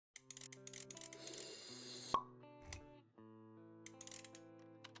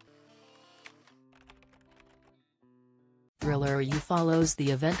Spoiler: You follows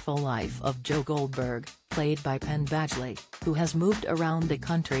the eventful life of Joe Goldberg, played by Penn Badgley, who has moved around the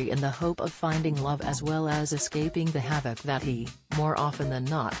country in the hope of finding love as well as escaping the havoc that he, more often than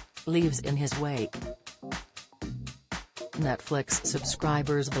not, leaves in his wake. Netflix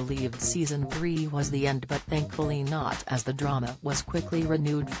subscribers believed Season 3 was the end, but thankfully not, as the drama was quickly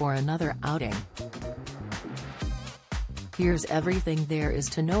renewed for another outing. Here's everything there is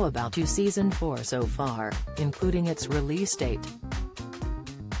to know about You Season 4 so far, including its release date.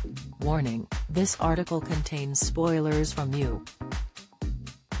 Warning: this article contains spoilers from You.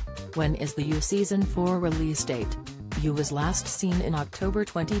 When is the You Season 4 release date? You was last seen in October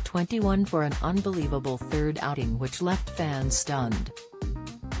 2021 for an unbelievable third outing which left fans stunned.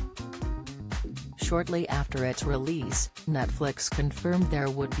 Shortly after its release, Netflix confirmed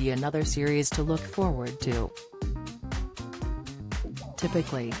there would be another series to look forward to.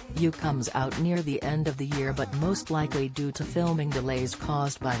 Typically, You comes out near the end of the year, but most likely due to filming delays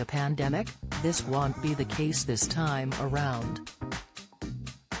caused by the pandemic, this won't be the case this time around.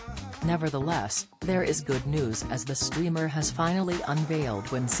 Nevertheless, there is good news, as the streamer has finally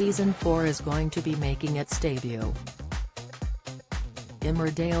unveiled when Season 4 is going to be making its debut.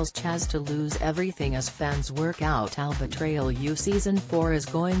 Emmerdale's Chas to lose everything as fans work out Al betrayal. You Season 4 is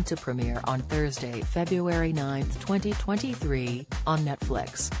going to premiere on Thursday, February 9, 2023, on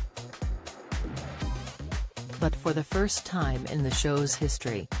Netflix. But for the first time in the show's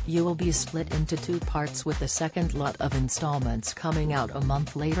history, You will be split into two parts, with the second lot of installments coming out a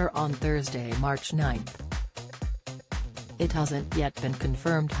month later on Thursday, March 9. It hasn't yet been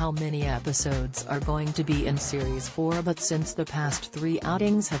confirmed how many episodes are going to be in Series 4, but since the past 3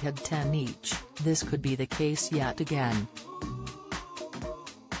 outings have had 10 each, this could be the case yet again.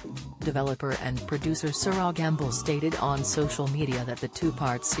 Developer and producer Sarah Gamble stated on social media that the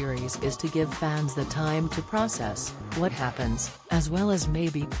two-part series is to give fans the time to process what happens, as well as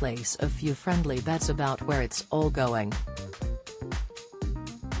maybe place a few friendly bets about where it's all going.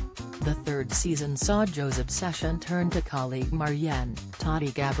 The third season saw Joe's obsession turn to colleague Marianne,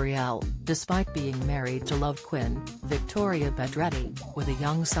 Tati Gabrielle, despite being married to love queen, Victoria Pedretti, with a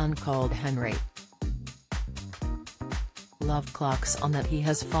young son called Henry. Love clocks on that he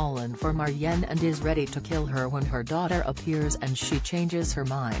has fallen for Marianne and is ready to kill her when her daughter appears and she changes her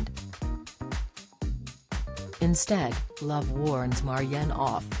mind. Instead, Love warns Marianne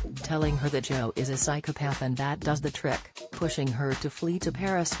off, telling her that Joe is a psychopath and that does the trick, pushing her to flee to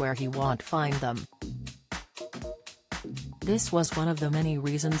Paris where he won't find them. This was one of the many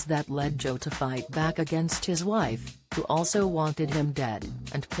reasons that led Joe to fight back against his wife, who also wanted him dead,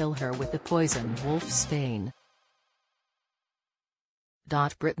 and kill her with the poison wolfsbane.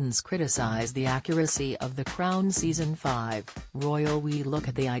 Britons criticise the accuracy of The Crown Season 5, Royal. We look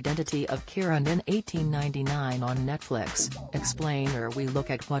at the identity of Kieran in 1899 on Netflix. Explainer: we look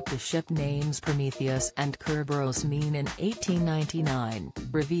at what the ship names Prometheus and Kerberos mean in 1899,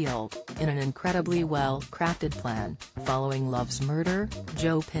 revealed, in an incredibly well-crafted plan. Following Love's murder,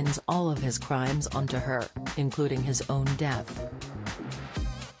 Joe pins all of his crimes onto her, including his own death.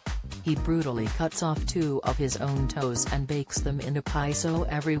 He brutally cuts off 2 of his own toes and bakes them in a pie so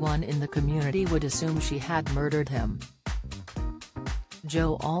everyone in the community would assume she had murdered him.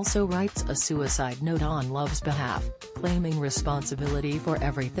 Joe also writes a suicide note on Love's behalf, claiming responsibility for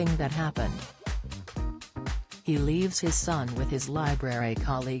everything that happened. He leaves his son with his library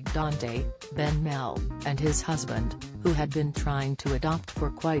colleague Dante, Ben Mel, and his husband, who had been trying to adopt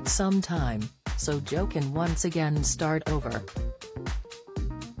for quite some time, so Joe can once again start over.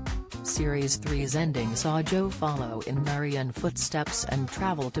 Series 3's ending saw Joe follow in Marianne's footsteps and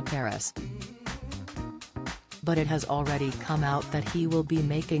travel to Paris. But it has already come out that he will be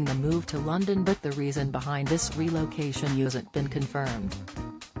making the move to London, but the reason behind this relocation hasn't been confirmed.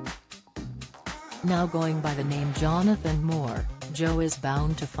 Now going by the name Jonathan Moore, Joe is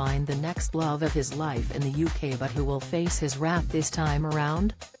bound to find the next love of his life in the UK, but who will face his wrath this time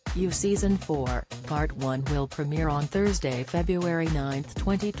around? You Season 4, Part 1 will premiere on Thursday, February 9,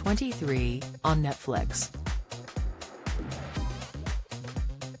 2023, on Netflix.